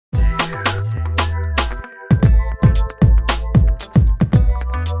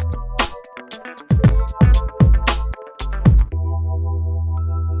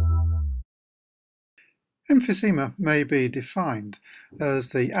Emphysema may be defined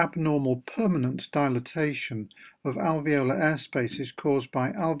as the abnormal permanent dilatation of alveolar air spaces caused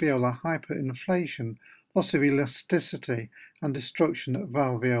by alveolar hyperinflation, loss of elasticity, and destruction of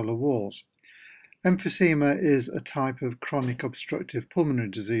alveolar walls. Emphysema is a type of chronic obstructive pulmonary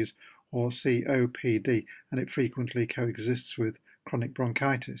disease, or COPD, and it frequently coexists with chronic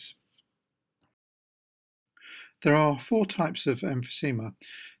bronchitis. There are four types of emphysema.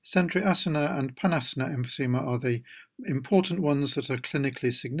 Centriacinar and Panacinar emphysema are the important ones that are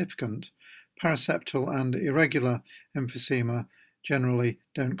clinically significant. Paraseptal and irregular emphysema generally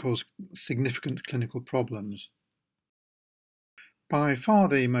don't cause significant clinical problems. By far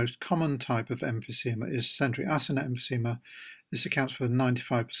the most common type of emphysema is Centriacinar emphysema. This accounts for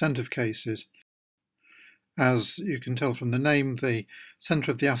 95% of cases. As you can tell from the name, the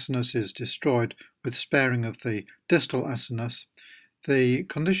centre of the acinus is destroyed with sparing of the distal acinus. The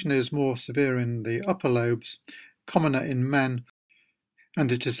condition is more severe in the upper lobes, commoner in men,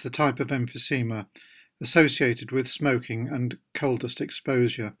 and it is the type of emphysema associated with smoking and coal dust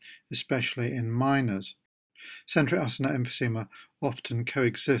exposure, especially in minors. Centriacinar emphysema often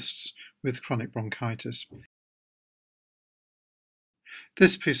coexists with chronic bronchitis.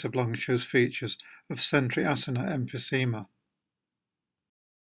 This piece of lung shows features of Centriacinar emphysema.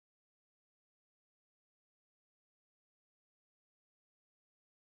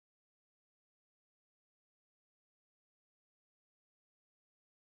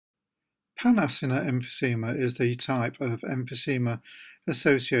 Panacinar emphysema is the type of emphysema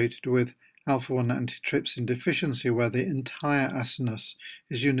associated with alpha-1 antitrypsin deficiency, where the entire acinus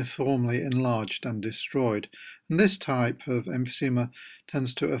is uniformly enlarged and destroyed. And this type of emphysema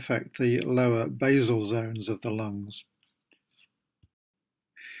tends to affect the lower basal zones of the lungs.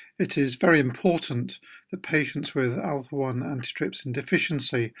 It is very important that patients with alpha-1 antitrypsin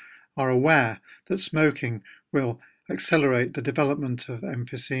deficiency are aware that smoking will accelerate the development of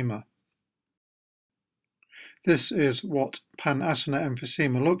emphysema. This is what Panacinar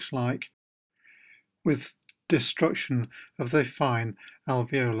emphysema looks like, with destruction of the fine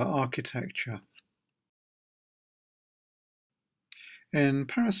alveolar architecture. In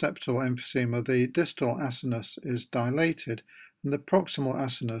paraseptal emphysema, the distal acinus is dilated and the proximal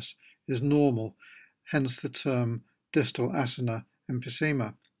acinus is normal, hence the term distal acinar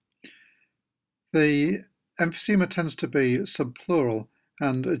emphysema. The emphysema tends to be subpleural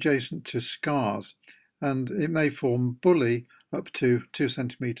and adjacent to scars, and it may form bullae up to 2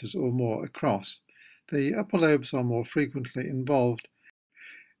 centimeters or more across. The upper lobes are more frequently involved,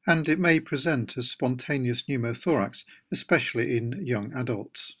 and it may present as spontaneous pneumothorax, especially in young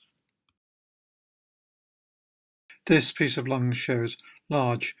adults. This piece of lung shows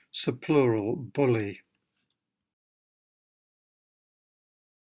large subpleural bullae.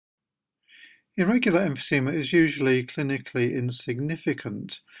 Irregular emphysema is usually clinically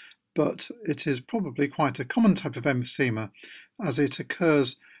insignificant, but it is probably quite a common type of emphysema as it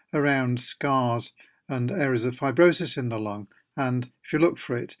occurs around scars and areas of fibrosis in the lung, and if you look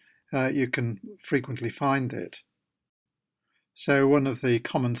for it, you can frequently find it. So one of the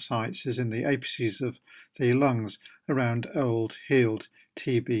common sites is in the apices of the lungs around old healed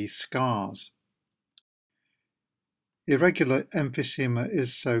TB scars. Irregular emphysema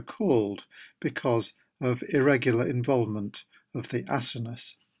is so called because of irregular involvement of the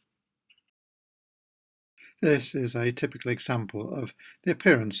acinus. This is a typical example of the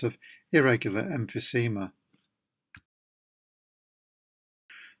appearance of irregular emphysema.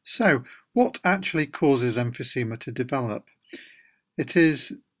 So, what actually causes emphysema to develop? It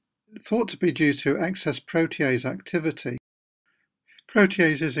is thought to be due to excess protease activity.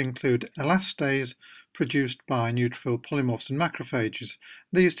 Proteases include elastase, produced by neutrophil polymorphs and macrophages.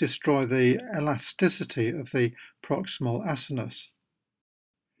 These destroy the elasticity of the proximal acinus.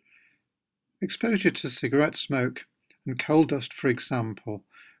 Exposure to cigarette smoke and coal dust, for example,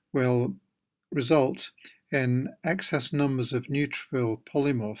 will result in excess numbers of neutrophil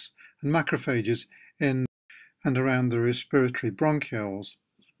polymorphs and macrophages in and around the respiratory bronchioles.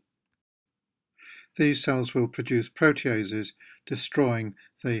 These cells will produce proteases, destroying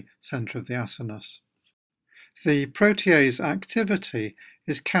the centre of the acinus. The protease activity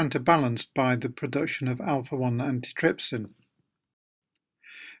is counterbalanced by the production of alpha-1 antitrypsin.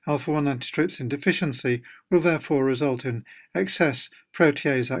 Alpha-1 antitrypsin deficiency will therefore result in excess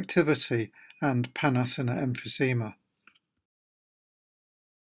protease activity and Panacinar emphysema.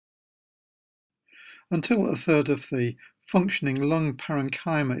 Until a third of the functioning lung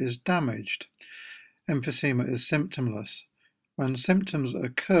parenchyma is damaged. Emphysema is symptomless. When symptoms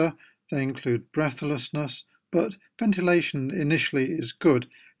occur, they include breathlessness, but ventilation initially is good,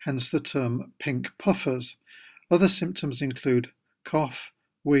 hence the term pink puffers. Other symptoms include cough,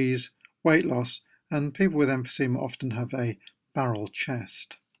 wheeze, weight loss, and people with emphysema often have a barrel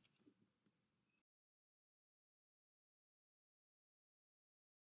chest.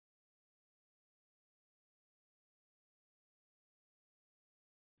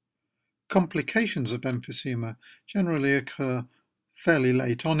 Complications of emphysema generally occur fairly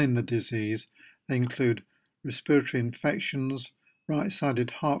late on in the disease. They include respiratory infections, right-sided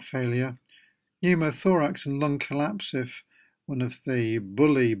heart failure, pneumothorax and lung collapse if one of the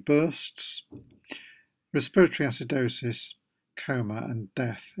Bullae bursts, respiratory acidosis, coma and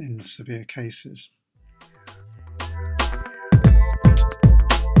death in severe cases.